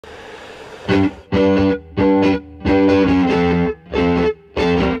Hello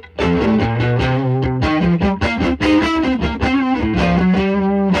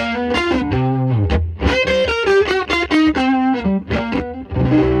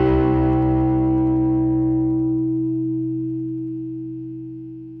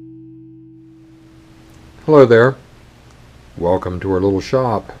there. Welcome to our little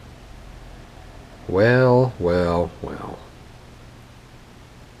shop. Well.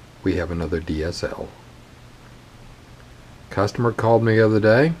 We have another DSL. Customer called me the other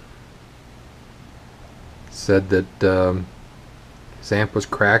day. Said that his amp was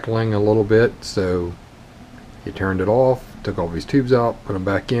crackling a little bit, so he turned it off, took all these tubes out, put them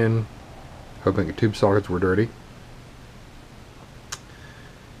back in, hoping the tube sockets were dirty.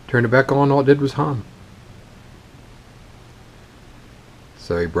 Turned it back on, all it did was hum.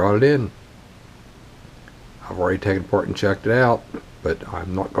 So he brought it in. I've already taken it apart and checked it out, but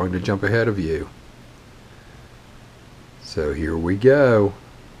I'm not going to jump ahead of you. So here we go.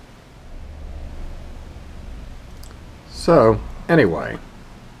 So anyway,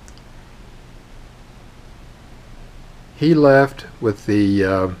 he left with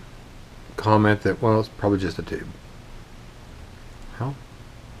the comment that, well, it's probably just a tube. Well,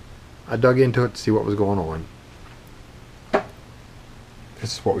 I dug into it to see what was going on.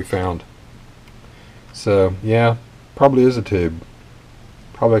 This is what we found. So yeah, probably is a tube.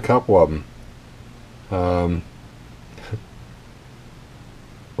 Probably a couple of them.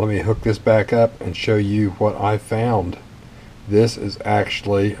 Let me hook this back up and show you what I found. This is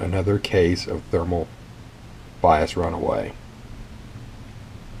actually another case of thermal bias runaway.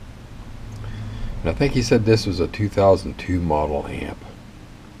 And I think he said this was a 2002 model amp.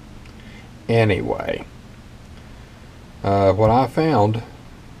 Anyway, what I found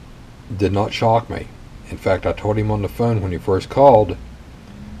did not shock me. In fact, I told him on the phone when he first called,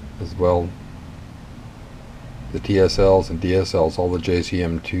 as well, the TSLs and DSLs, all the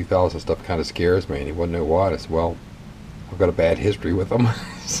JCM2000 stuff kind of scares me, and he wouldn't know why. I said, well, I've got a bad history with them.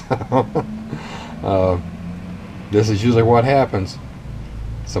 So, this is usually what happens.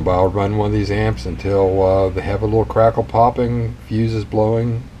 Somebody will run one of these amps until they have a little crackle popping, fuses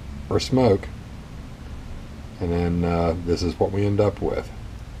blowing, or smoke. And then this is what we end up with.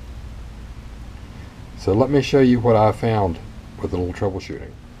 So let me show you what I found with a little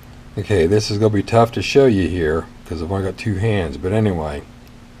troubleshooting. Okay, this is going to be tough to show you here because I've only got two hands, but anyway,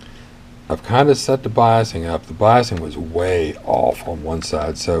 I've kind of set the biasing up. The biasing was way off on one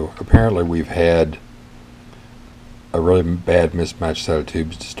side, so apparently we've had a really bad mismatched set of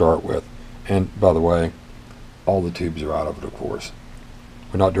tubes to start with. And by the way, all the tubes are out of it, of course.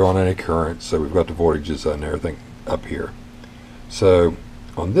 We're not drawing any current, so we've got the voltages and everything up here. So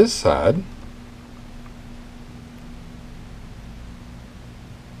on this side,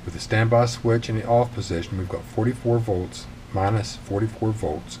 with the standby switch in the off position, we've got 44 volts, minus 44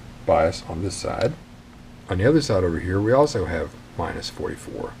 volts bias on this side. On the other side over here, we also have minus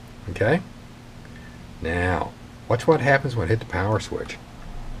 44. Okay? Now, watch what happens when I hit the power switch.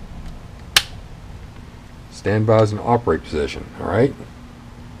 Standby is in operate position, alright?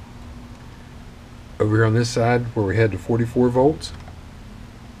 Over here on this side, where we had the 44 volts,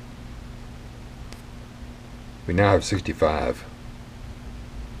 we now have 65.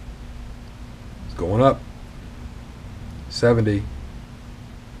 It's going up. 70.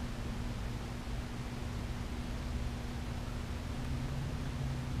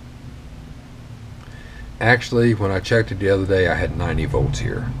 Actually, when I checked it the other day, I had 90 volts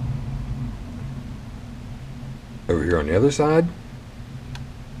here. Over here on the other side,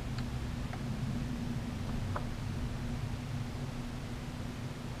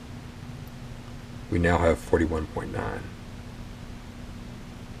 we now have 41.9.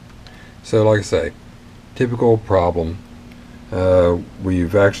 So like I say, typical problem.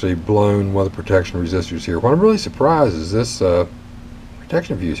 We've actually blown one of the protection resistors here. What I'm really surprised is this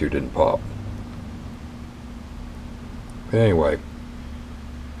protection fuse here didn't pop. But anyway,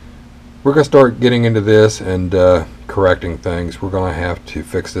 we're going to start getting into this and correcting things. We're going to have to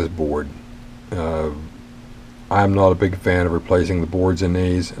fix this board. I'm not a big fan of replacing the boards in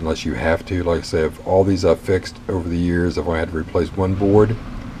these unless you have to. Like I said, all these I've fixed over the years. I've only had to replace one board,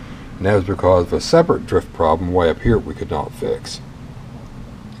 and that was because of a separate drift problem way up here we could not fix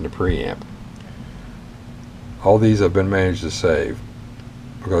in the preamp. All these have been managed to save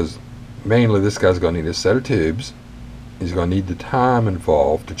because mainly this guy's going to need a set of tubes. He's going to need the time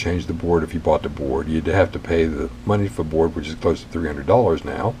involved to change the board. If you bought the board, you'd have to pay the money for the board, which is close to $300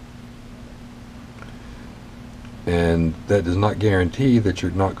 now. And that does not guarantee that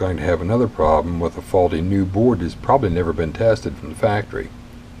you're not going to have another problem with a faulty new board that's probably never been tested from the factory.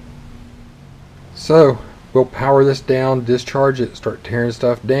 So we'll power this down, discharge it, start tearing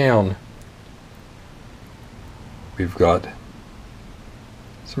stuff down. We've got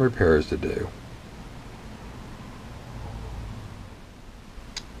some repairs to do.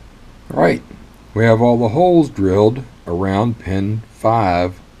 Alright, we have all the holes drilled around pin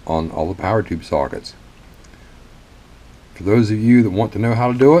 5 on all the power tube sockets. For those of you that want to know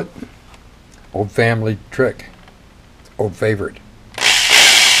how to do it, old family trick, old favorite.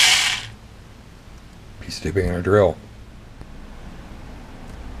 Piece of tubing and a drill.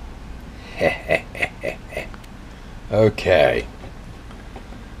 Okay.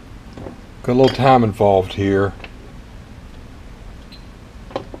 Got a little time involved here.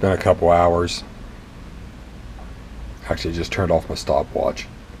 Been a couple hours. Actually just turned off my stopwatch.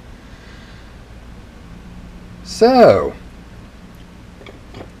 So,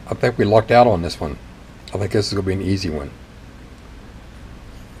 I think we lucked out on this one. I think this is going to be an easy one.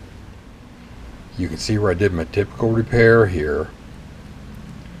 You can see where I did my typical repair here,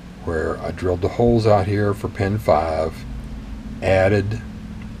 where I drilled the holes out here for pin 5, added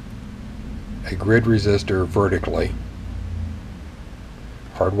a grid resistor vertically,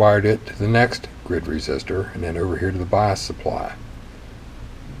 hardwired it to the next grid resistor, and then over here to the bias supply.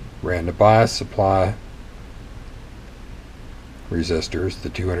 Ran the bias supply resistors, the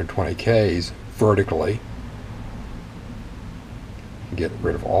 220Ks, vertically. Get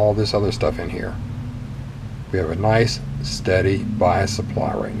rid of all this other stuff in here. We have a nice steady bias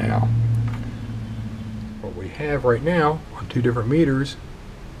supply right now. What we have right now on 2 different meters,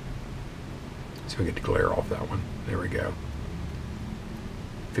 so we get the glare off that one. There we go.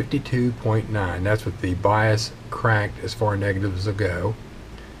 52.9. That's what the bias cranked as far negative as it'll go.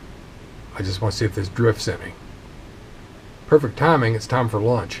 I just want to see if this drifts any. Perfect timing. It's time for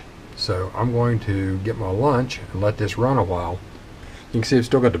lunch. So I'm going to get my lunch and let this run a while. You can see I've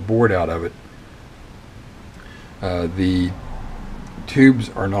still got the board out of it. The tubes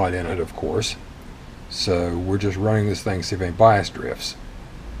are not in it, of course. So we're just running this thing to see if any bias drifts.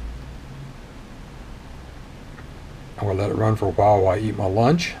 I'm going to let it run for a while I eat my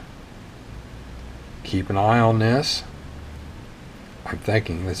lunch. Keep an eye on this. I'm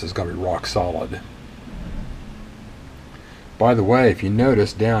thinking this is going to be rock solid. By the way, if you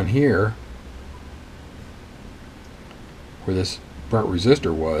notice down here where this burnt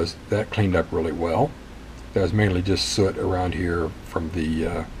resistor was, that cleaned up really well. That was mainly just soot around here from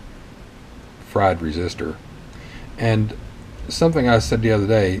the fried resistor. And something I said the other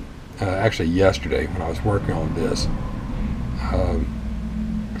day, actually yesterday when I was working on this,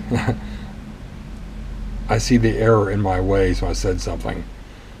 I see the error in my ways when I said something.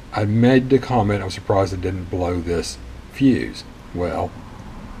 I made the comment, I'm surprised it didn't blow this fuse. Well,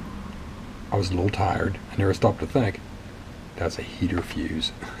 I was a little tired. I never stopped to think. That's a heater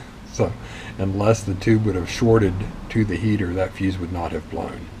fuse. So unless the tube would have shorted to the heater, that fuse would not have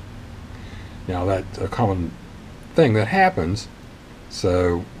blown. Now that's a common thing that happens,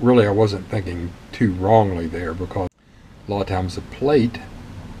 so really I wasn't thinking too wrongly there, because a lot of times the plate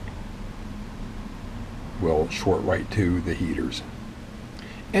will short right to the heaters.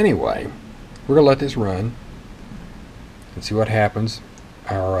 Anyway, we're going to let this run and see what happens.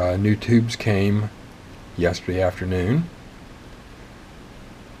 Our new tubes came yesterday afternoon.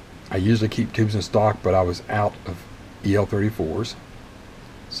 I usually keep tubes in stock, but I was out of EL34s,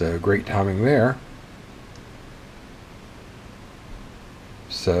 so great timing there.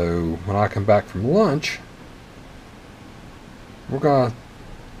 So when I come back from lunch, we're going to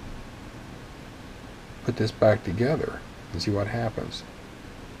put this back together and see what happens.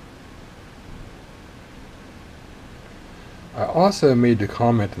 I also made the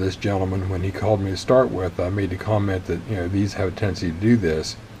comment to this gentleman when he called me to start with. I made the comment that, you know, these have a tendency to do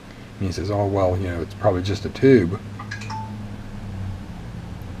this. And he says, oh, well, you know, it's probably just a tube.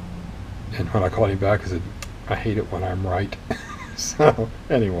 And when I called him back, I said, I hate it when I'm right. So,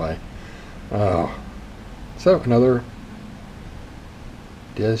 anyway. So, another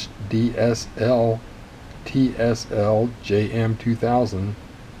DSL TSL JCM2000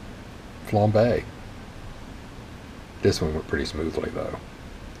 flambe. This one went pretty smoothly though.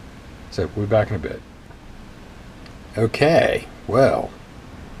 So we'll be back in a bit. Okay, well,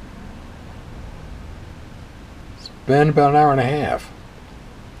 it's been about an hour and a half.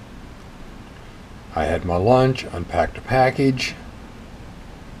 I had my lunch, unpacked a package,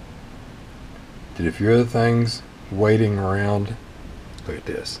 did a few other things, waiting around. Look at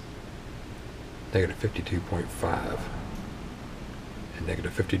this. Negative 52.5 and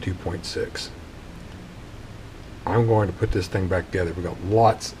negative 52.6. I'm going to put this thing back together. We've got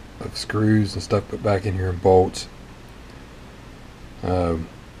lots of screws and stuff put back in here and bolts.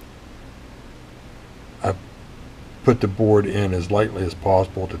 I put the board in as lightly as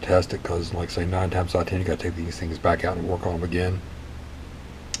possible to test it, because like I say, 9 times out of 10 you got to take these things back out and work on them again.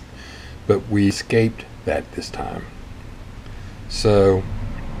 But we escaped that this time. So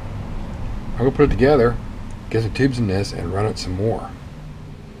I'm going to put it together, get the tubes in this, and run it some more.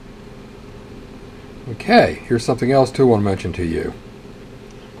 Okay, here's something else too I want to mention to you.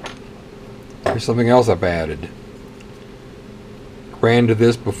 Here's something else I've added. Ran to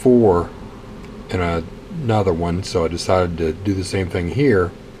this before in another one, so I decided to do the same thing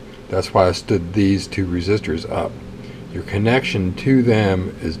here. That's why I stood these 2 resistors up. Your connection to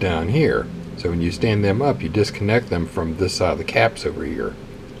them is down here. So when you stand them up, you disconnect them from this side of the caps over here.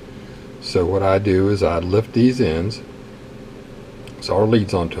 So what I do is I lift these ends, solder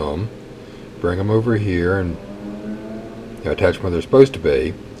leads onto them, bring them over here, and attach them where they're supposed to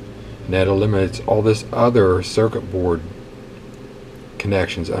be. And that eliminates all this other circuit board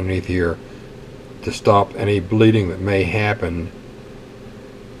connections underneath here to stop any bleeding that may happen.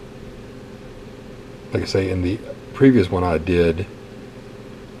 Like I say, in the previous one I did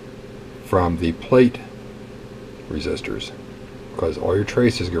from the plate resistors, because all your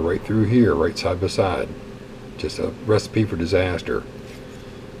traces go right through here, right side by side. Just a recipe for disaster.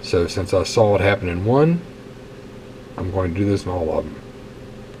 So since I saw it happen in one, I'm going to do this in all of them.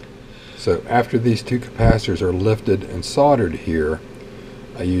 So after these 2 capacitors are lifted and soldered here,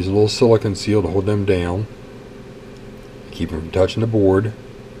 I use a little silicone seal to hold them down, keep them from touching the board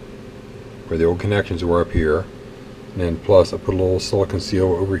where the old connections were up here. And then plus I put a little silicone seal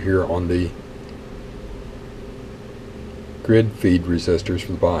over here on the grid feed resistors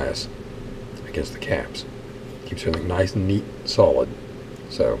for the bias against the caps. Keeps everything nice and neat and solid.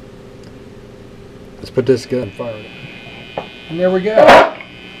 So let's put this together and fire it up. And there we go.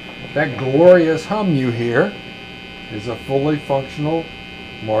 That glorious hum you hear is a fully functional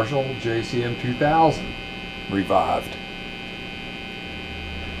Marshall JCM2000 revived.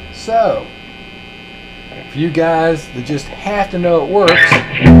 So for you guys that just have to know it works,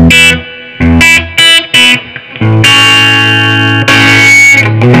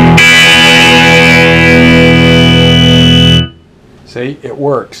 see, it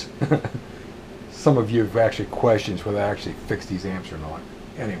works. Some of you have actually questioned whether I actually fixed these amps or not.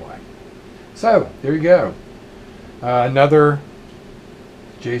 Anyway, so there you go. Another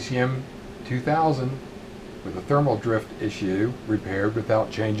JCM 2000 with a thermal drift issue repaired without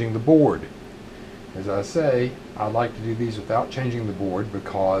changing the board. As I say, I like to do these without changing the board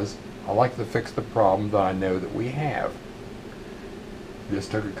because I like to fix the problem that I know that we have. This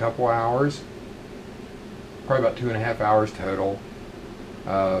took a couple hours, probably about 2.5 hours total,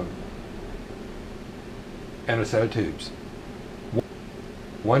 and a set of tubes.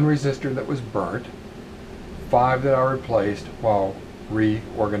 1 resistor that was burnt, 5 that I replaced while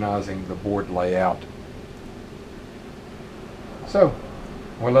reorganizing the board layout. So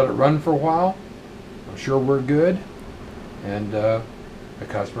we'll let it run for a while. I'm sure we're good, and the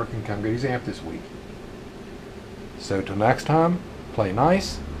customer can come get his amp this week. So till next time, play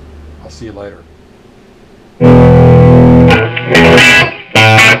nice. I'll see you later.